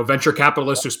or, venture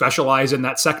capitalists who specialize in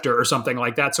that sector or something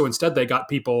like that. So instead they got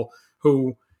people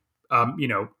who,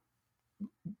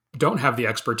 don't have the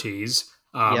expertise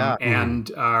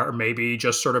and are maybe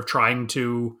just sort of trying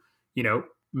to,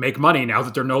 make money now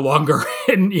that they're no longer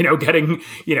in,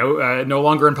 no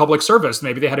longer in public service.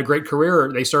 Maybe they had a great career,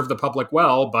 they served the public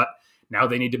well, but now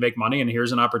they need to make money, and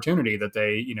here's an opportunity that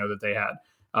they had.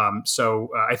 So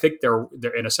I think there,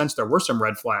 in a sense, there were some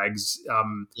red flags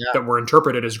that were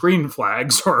interpreted as green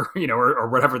flags, or or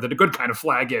whatever the good kind of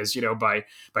flag is, by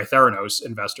Theranos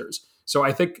investors. So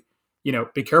I think,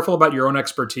 be careful about your own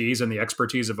expertise and the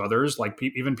expertise of others. Like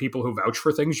even people who vouch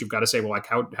for things, you've got to say, well, like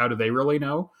how do they really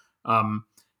know?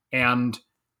 And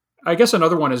I guess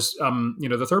another one is,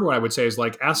 the third one I would say is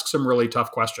like ask some really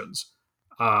tough questions.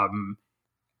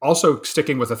 Also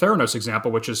sticking with the Theranos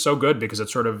example, which is so good because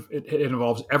it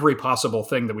involves every possible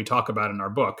thing that we talk about in our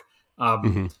book.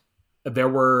 There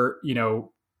were,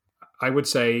 I would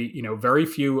say, very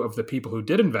few of the people who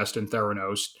did invest in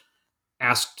Theranos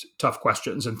asked tough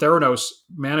questions. And Theranos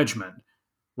management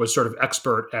was sort of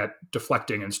expert at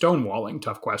deflecting and stonewalling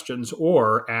tough questions,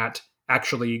 or at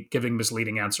actually giving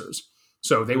misleading answers.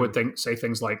 So they would say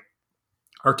things like,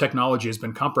 our technology has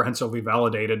been comprehensively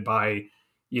validated by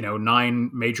 9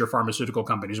 major pharmaceutical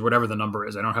companies, whatever the number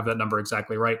is. I don't have that number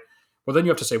exactly right. Well, then you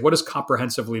have to say, what does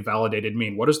comprehensively validated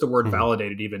mean? What does the word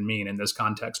validated even mean in this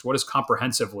context? What does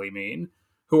comprehensively mean?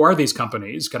 Who are these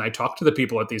companies? Can I talk to the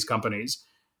people at these companies?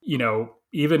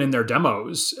 Even in their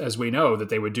demos, as we know that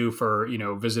they would do for,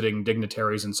 visiting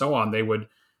dignitaries and so on, they would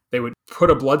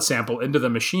put a blood sample into the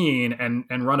machine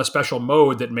and run a special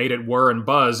mode that made it whir and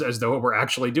buzz as though it were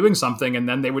actually doing something. And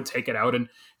then they would take it out and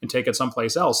take it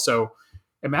someplace else. So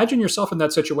imagine yourself in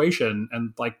that situation,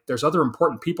 and like there's other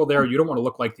important people there. You don't want to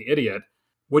look like the idiot.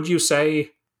 Would you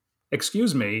say,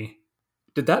 excuse me,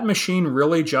 did that machine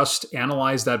really just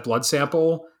analyze that blood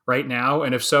sample right now?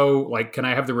 And if so, like, can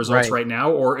I have the results right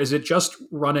now? Or is it just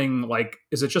running, like,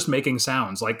 is it just making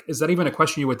sounds? Like, is that even a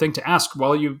question you would think to ask?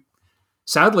 Well,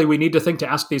 sadly, we need to think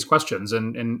to ask these questions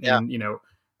in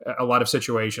a lot of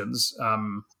situations.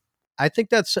 I think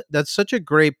that's such a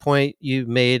great point you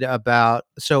made about.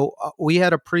 So we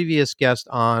had a previous guest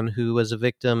on who was a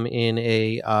victim in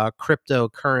a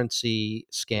cryptocurrency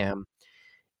scam,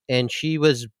 and she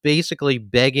was basically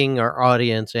begging our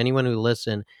audience, anyone who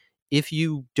listened, if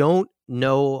you don't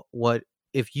know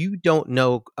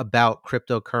about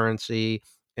cryptocurrency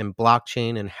and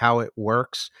blockchain and how it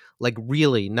works, like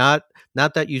really, not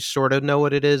that you sort of know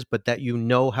what it is, but that you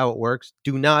know how it works,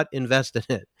 do not invest in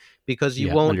it, because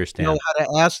you won't know how to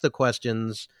ask the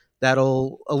questions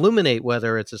that'll illuminate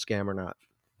whether it's a scam or not.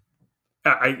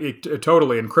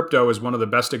 Totally. And crypto is one of the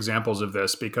best examples of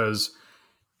this because,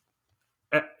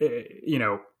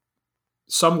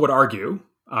 some would argue,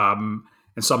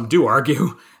 and some do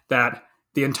argue, that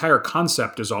the entire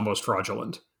concept is almost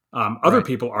fraudulent. Other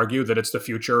people argue that it's the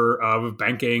future of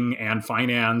banking and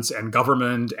finance and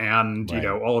government and,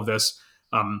 all of this.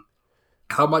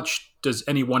 How much does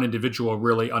any one individual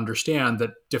really understand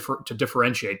that to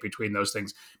differentiate between those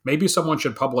things? Maybe someone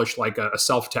should publish like a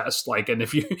self-test, and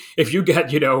if you get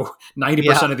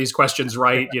 90% of these questions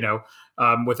right,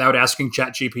 without asking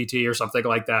ChatGPT or something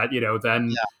like that,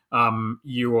 then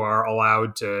you are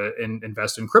allowed to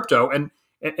invest in crypto. And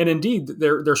indeed,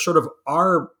 there sort of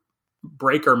are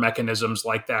breaker mechanisms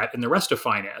like that in the rest of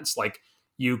finance. Like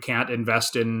you can't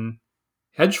invest in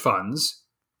hedge funds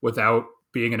without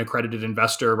being an accredited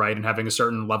investor, right, and having a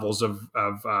certain levels of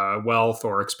wealth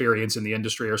or experience in the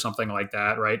industry or something like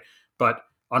that, right? But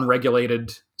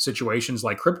unregulated situations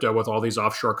like crypto with all these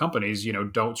offshore companies,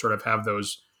 don't sort of have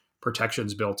those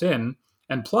protections built in.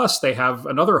 And plus, they have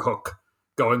another hook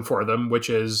going for them, which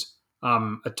is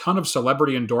a ton of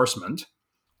celebrity endorsement,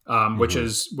 which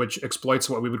exploits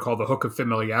what we would call the hook of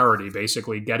familiarity,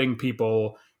 basically getting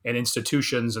people and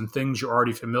institutions and things you're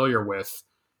already familiar with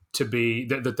to be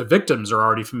that the victims are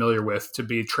already familiar with to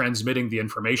be transmitting the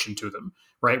information to them,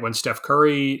 right? When Steph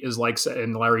Curry is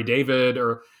and Larry David,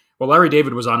 Larry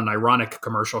David was on an ironic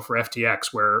commercial for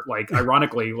FTX where, like,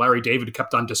 ironically, Larry David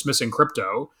kept on dismissing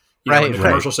crypto. And the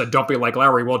commercial said, "Don't be like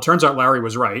Larry." Well, it turns out Larry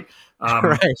was right,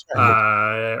 or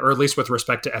at least with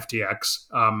respect to FTX.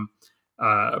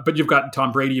 But you've got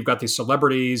Tom Brady, you've got these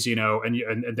celebrities,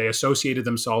 and they associated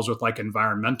themselves with like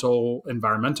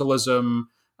environmentalism.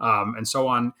 And so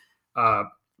on,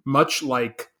 much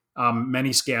like many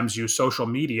scams use social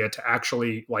media to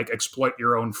actually like exploit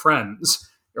your own friends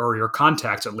or your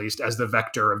contacts, at least, as the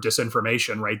vector of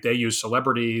disinformation, right? They use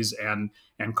celebrities and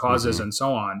causes and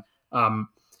so on.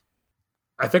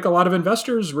 I think a lot of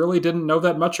investors really didn't know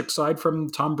that much, aside from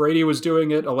Tom Brady was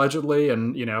doing it allegedly,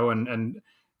 and and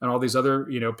all these other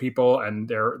people and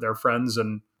their friends,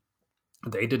 and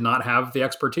they did not have the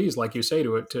expertise, like you say,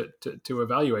 to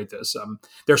evaluate this.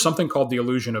 There's something called the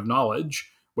illusion of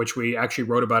knowledge, which we actually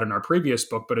wrote about in our previous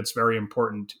book, but it's very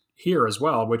important here as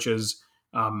well, which is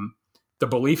the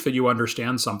belief that you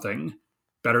understand something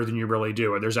better than you really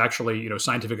do. And there's actually,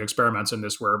 scientific experiments in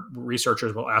this where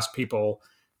researchers will ask people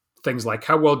things like,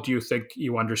 how well do you think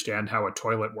you understand how a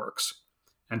toilet works?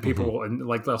 And people will, and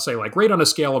like, they'll say, like, rate on a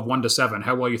scale of 1 to 7,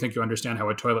 how well you think you understand how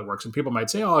a toilet works. And people might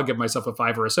say, oh, I'll give myself a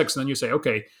 5 or a 6. And then you say,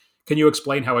 okay, can you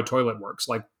explain how a toilet works?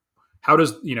 Like, how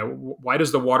does, why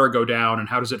does the water go down and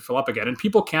how does it fill up again? And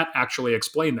people can't actually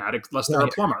explain that unless they're a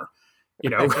plumber,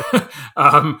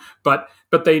 but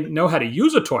they know how to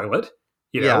use a toilet,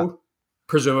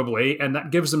 presumably, and that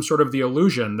gives them sort of the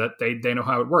illusion that they know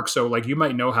how it works. So like, you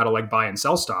might know how to like buy and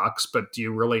sell stocks, but do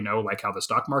you really know like how the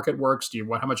stock market works?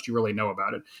 How much do you really know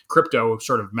about it? Crypto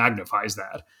sort of magnifies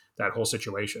that whole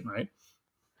situation, right?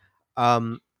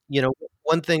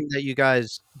 One thing that you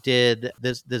guys did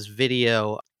this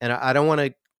video, and I don't want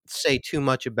to say too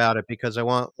much about it because I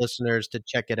want listeners to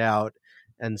check it out,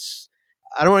 and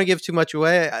I don't want to give too much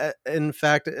away. In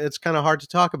fact, it's kind of hard to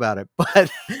talk about it,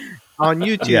 but on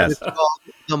YouTube, it's called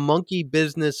The Monkey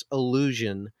Business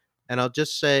Illusion. And I'll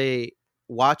just say,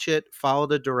 watch it, follow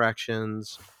the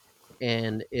directions,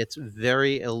 and it's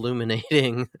very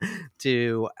illuminating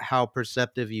to how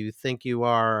perceptive you think you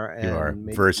are.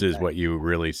 And versus what you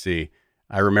really see.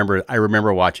 I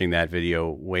remember watching that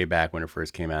video way back when it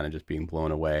first came out and just being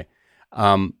blown away.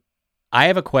 I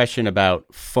have a question about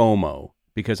FOMO,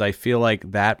 because I feel like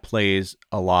that plays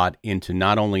a lot into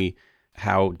not only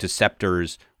how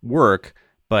deceptors work,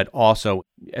 but also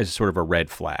as sort of a red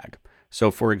flag. So,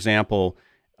 for example,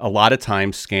 a lot of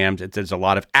times scams, there's a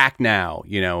lot of act now.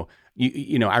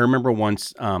 I remember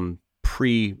once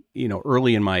early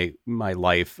in my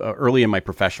life, early in my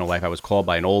professional life, I was called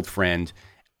by an old friend,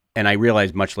 and I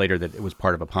realized much later that it was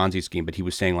part of a Ponzi scheme. But he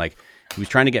was saying, like, he was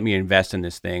trying to get me to invest in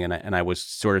this thing, and I was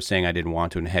sort of saying I didn't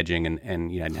want to, and hedging, and I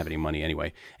didn't have any money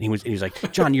anyway. And he was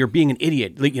like, John, you're being an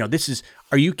idiot. Like,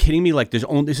 are you kidding me? Like, this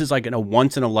is like a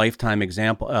once in a lifetime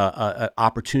example,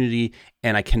 opportunity,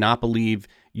 and I cannot believe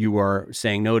you are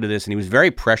saying no to this. And he was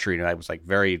very pressuring, and I was like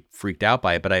very freaked out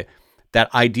by it. But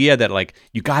that idea that like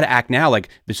you got to act now, like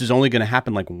this is only going to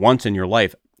happen like once in your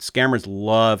life. Scammers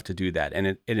love to do that,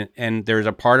 and there's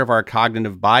a part of our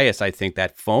cognitive bias, I think,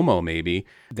 that FOMO maybe,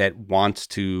 that wants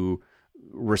to,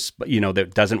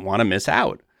 that doesn't want to miss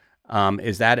out.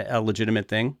 Is that a legitimate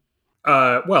thing?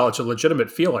 Well, it's a legitimate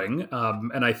feeling,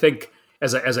 and I think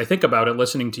as I think about it,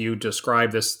 listening to you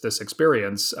describe this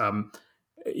experience,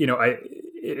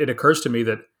 it occurs to me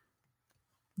that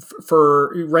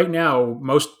for right now,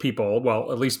 most people,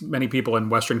 well, at least many people in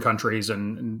Western countries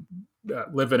and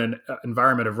live in an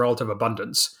environment of relative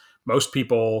abundance. Most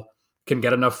people can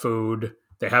get enough food.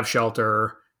 They have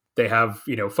shelter. They have,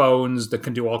 phones that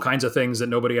can do all kinds of things that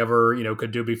nobody ever,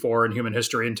 could do before in human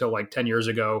history until like 10 years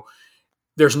ago.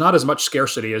 There's not as much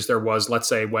scarcity as there was, let's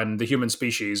say, when the human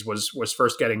species was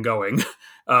first getting going.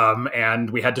 And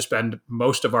we had to spend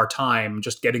most of our time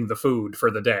just getting the food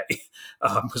for the day.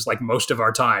 It was like most of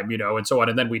our time, and so on.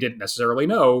 And then we didn't necessarily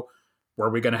know, were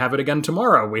we going to have it again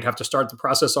tomorrow? We'd have to start the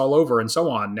process all over and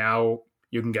so on. Now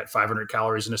you can get 500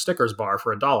 calories in a Snickers bar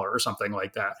for $1 or something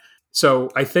like that. So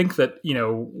I think that,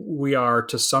 we are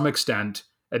to some extent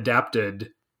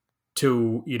adapted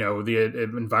to, the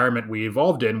environment we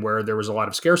evolved in, where there was a lot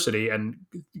of scarcity, and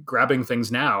grabbing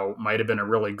things now might have been a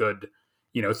really good,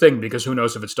 thing, because who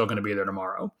knows if it's still going to be there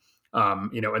tomorrow.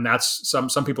 And that's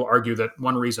some people argue that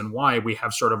one reason why we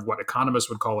have sort of what economists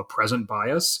would call a present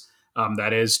bias,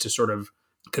 that is to sort of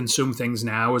consume things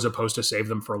now as opposed to save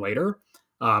them for later,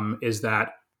 is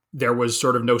that there was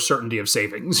sort of no certainty of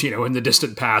savings, in the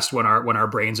distant past when our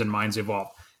brains and minds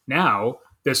evolved. Now,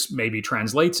 this maybe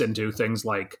translates into things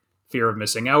like fear of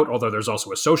missing out, although there's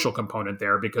also a social component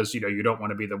there, because, you don't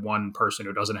want to be the one person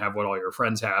who doesn't have what all your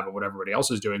friends have and what everybody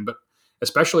else is doing, but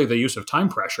especially the use of time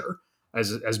pressure,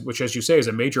 which, as you say, is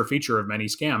a major feature of many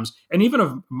scams, and even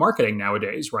of marketing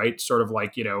nowadays, right? Sort of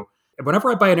like, whenever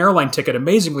I buy an airline ticket,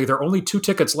 amazingly, there are only 2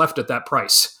 tickets left at that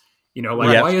price.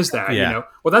 Why is that? Yeah.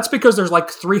 Well, that's because there's like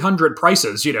 300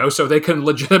 prices, so they can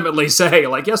legitimately say,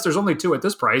 like, yes, there's only 2 at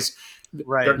this price.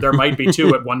 Right. There might be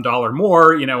 2 at $1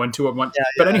 more, and 2 at 1. Yeah,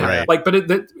 but anyhow, right.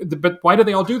 but why do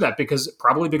they all do that?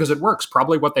 Probably because it works.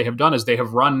 Probably what they have done is they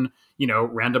have run,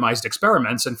 randomized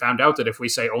experiments and found out that if we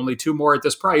say only 2 more at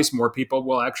this price, more people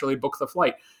will actually book the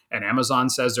flight. And Amazon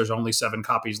says there's only 7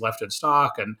 copies left in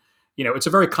stock. And, it's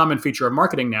a very common feature of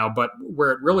marketing now, but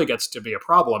where it really gets to be a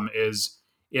problem is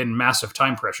in massive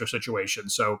time pressure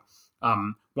situations. So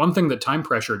one thing that time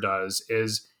pressure does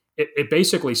is it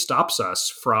basically stops us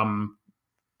from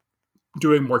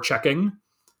doing more checking,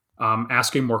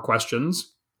 asking more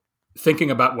questions, thinking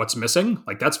about what's missing.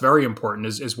 Like, that's very important.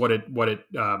 Is what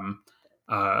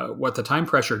the time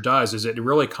pressure does is it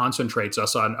really concentrates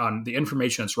us on the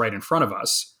information that's right in front of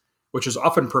us, which is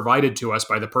often provided to us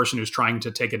by the person who's trying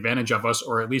to take advantage of us,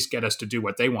 or at least get us to do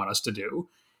what they want us to do.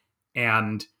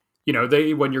 And,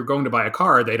 when you're going to buy a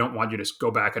car, they don't want you to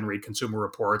go back and read consumer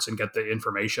reports and get the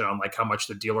information on like how much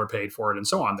the dealer paid for it and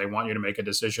so on. They want you to make a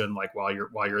decision like while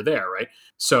you're there, right?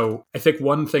 So I think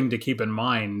one thing to keep in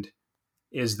mind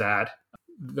is that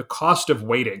the cost of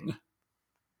waiting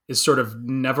is sort of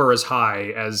never as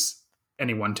high as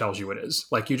anyone tells you it is.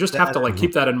 Like, you just have to like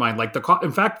keep that in mind. Like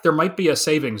in fact, there might be a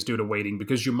savings due to waiting,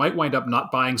 because you might wind up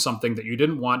not buying something that you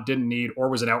didn't want, didn't need, or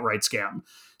was an outright scam.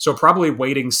 So probably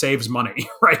waiting saves money,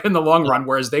 right, in the long run,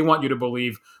 whereas they want you to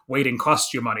believe waiting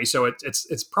costs you money. So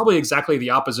it's probably exactly the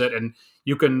opposite. And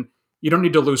you don't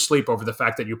need to lose sleep over the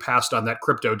fact that you passed on that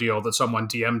crypto deal that someone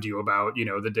DM'd you about,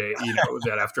 the day,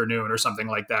 that afternoon or something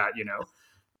like that,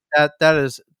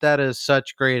 That is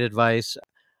such great advice.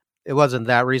 It wasn't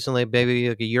that recently, maybe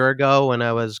like a year ago, when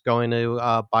I was going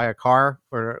to buy a car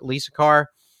or lease a car.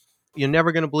 You're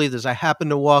never going to believe this. I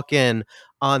happened to walk in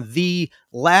on the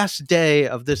last day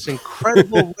of this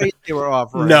incredible rate they were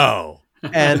offering. No.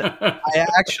 And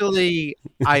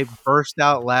I burst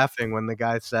out laughing when the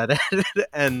guy said it,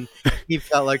 and he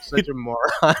felt like such a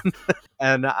moron.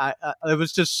 And it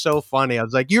was just so funny. I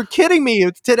was like, "You're kidding me!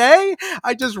 It's today?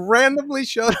 I just randomly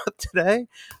showed up today."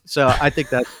 So I think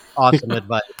that's awesome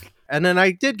advice. And then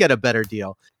I did get a better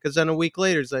deal, because then a week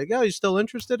later it's like, "Oh, you still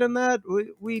interested in that?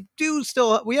 We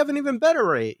have an even better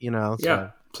rate, So. Yeah,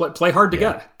 play hard to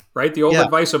get. Right, the old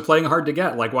advice of playing hard to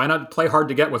get. Like, why not play hard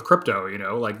to get with crypto?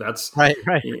 Like that's right.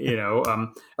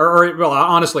 Well,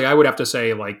 honestly, I would have to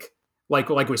say like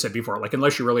we said before, like,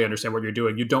 unless you really understand what you're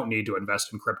doing, you don't need to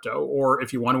invest in crypto. Or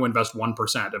if you want to invest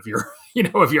 1% of your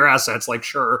of your assets, like,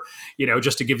 sure,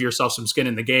 just to give yourself some skin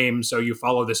in the game, so you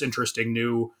follow this interesting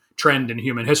new trend in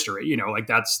human history. Like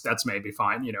that's maybe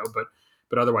fine.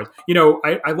 But otherwise,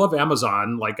 I love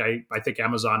Amazon. Like, I think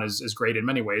Amazon is great in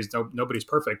many ways. Nobody's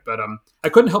perfect, but I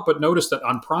couldn't help but notice that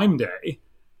on Prime Day,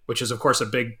 which is of course a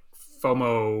big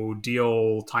FOMO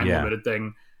deal, time limited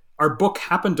thing, our book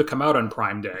happened to come out on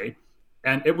Prime Day,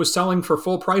 and it was selling for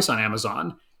full price on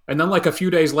Amazon. And then like a few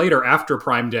days later, after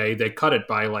Prime Day, they cut it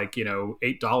by like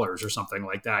 $8 or something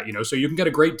like that. So you can get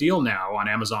a great deal now on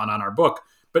Amazon on our book.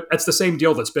 But it's the same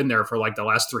deal that's been there for like the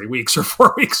last 3 weeks or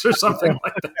 4 weeks or something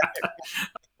like that.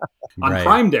 On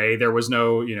Prime Day, there was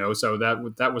no, so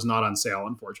that was not on sale,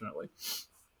 unfortunately.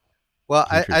 Well,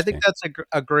 I think that's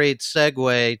a great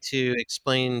segue to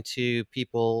explain to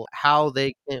people how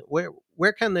they can,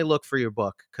 where can they look for your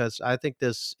book? Because I think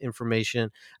this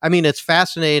information, it's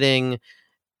fascinating,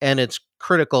 and it's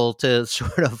critical to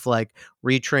sort of like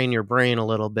retrain your brain a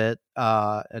little bit,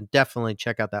 and definitely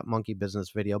check out that monkey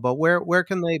business video. But where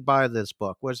can they buy this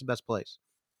book? Where's the best place?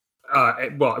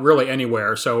 Well, really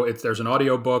anywhere. So there's an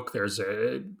audio book, there's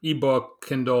an ebook,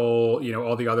 Kindle,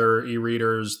 all the other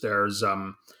e-readers. There's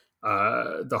the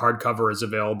hardcover is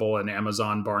available in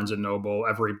Amazon, Barnes and Noble,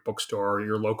 every bookstore,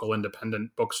 your local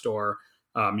independent bookstore.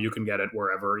 You can get it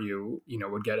wherever you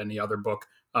would get any other book.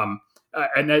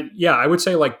 I would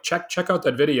say like check out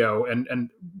that video.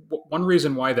 And one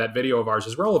reason why that video of ours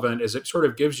is relevant is it sort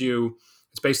of gives you,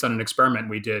 it's based on an experiment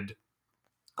we did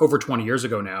over 20 years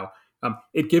ago now.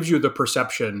 It gives you the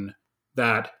perception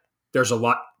that there's a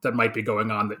lot that might be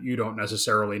going on that you don't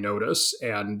necessarily notice.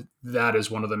 And that is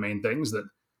one of the main things that,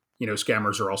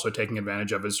 scammers are also taking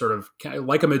advantage of, is sort of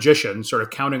like a magician, sort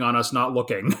of counting on us not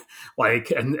looking,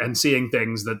 like, and seeing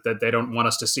things that they don't want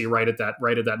us to see right at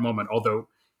that moment. Although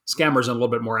scammers in a little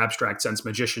bit more abstract sense,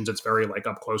 magicians, it's very like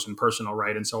up close and personal,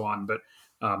 right, and so on.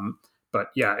 But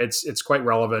yeah, it's quite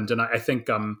relevant, and I think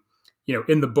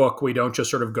in the book we don't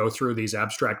just sort of go through these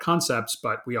abstract concepts,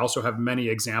 but we also have many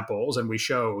examples, and we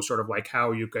show sort of like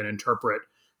how you can interpret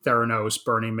Theranos,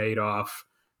 Bernie Madoff,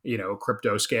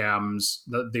 crypto scams,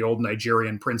 the old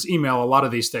Nigerian prince email, a lot of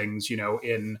these things,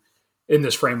 in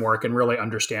this framework, and really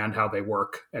understand how they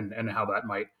work and how that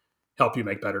might help you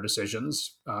make better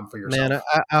decisions for yourself. Man,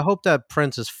 I hope that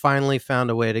prince has finally found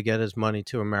a way to get his money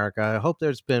to America. I hope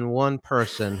there's been one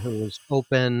person who is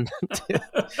open to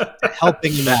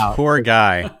helping him out. Poor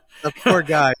guy. The poor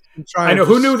guy. I know.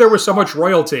 Who knew there was so much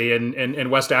royalty in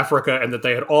West Africa, and that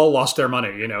they had all lost their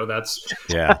money? That's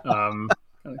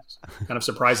kind of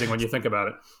surprising when you think about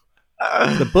it.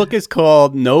 The book is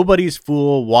called Nobody's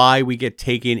Fool: Why We Get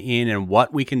Taken In and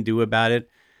What We Can Do About It.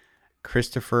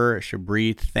 Christopher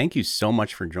Chabris, thank you so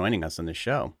much for joining us on the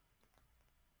show.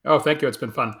 Oh, thank you. It's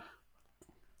been fun.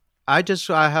 I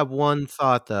have one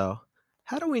thought, though.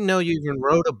 How do we know you even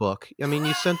wrote a book?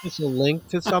 You sent us a link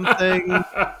to something.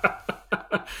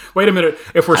 Wait a minute.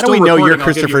 If we're still recording, you're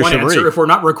Christopher Chabris. If we're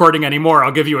not recording anymore,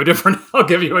 I'll give you a different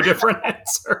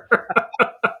answer.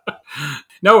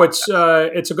 No, it's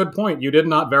a good point. You did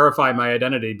not verify my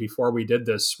identity before we did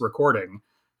this recording.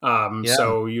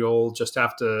 So you'll just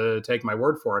have to take my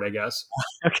word for it, I guess.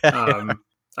 Okay.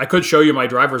 I could show you my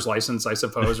driver's license, I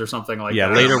suppose, or something like that.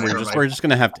 Yeah, later we're just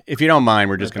going to have to, if you don't mind,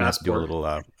 we're just going to have to do a little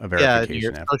a verification.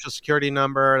 Your social security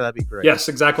number, that'd be great. Yes,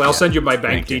 exactly. I'll send you my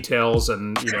bank details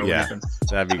and,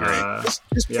 that'd be great.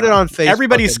 Just put it on Facebook.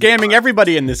 Everybody's scamming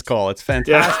everybody in this call. It's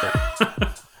fantastic.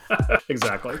 Yeah.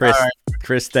 Exactly.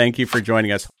 Chris, thank you for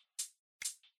joining us.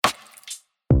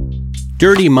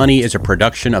 Dirty Money is a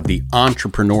production of the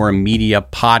Entrepreneur Media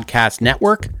Podcast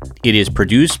Network. It is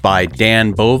produced by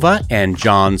Dan Bova and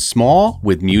John Small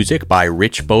with music by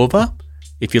Rich Bova.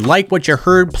 If you like what you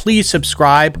heard, please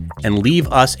subscribe and leave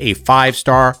us a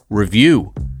 5-star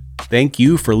review. Thank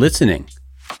you for listening.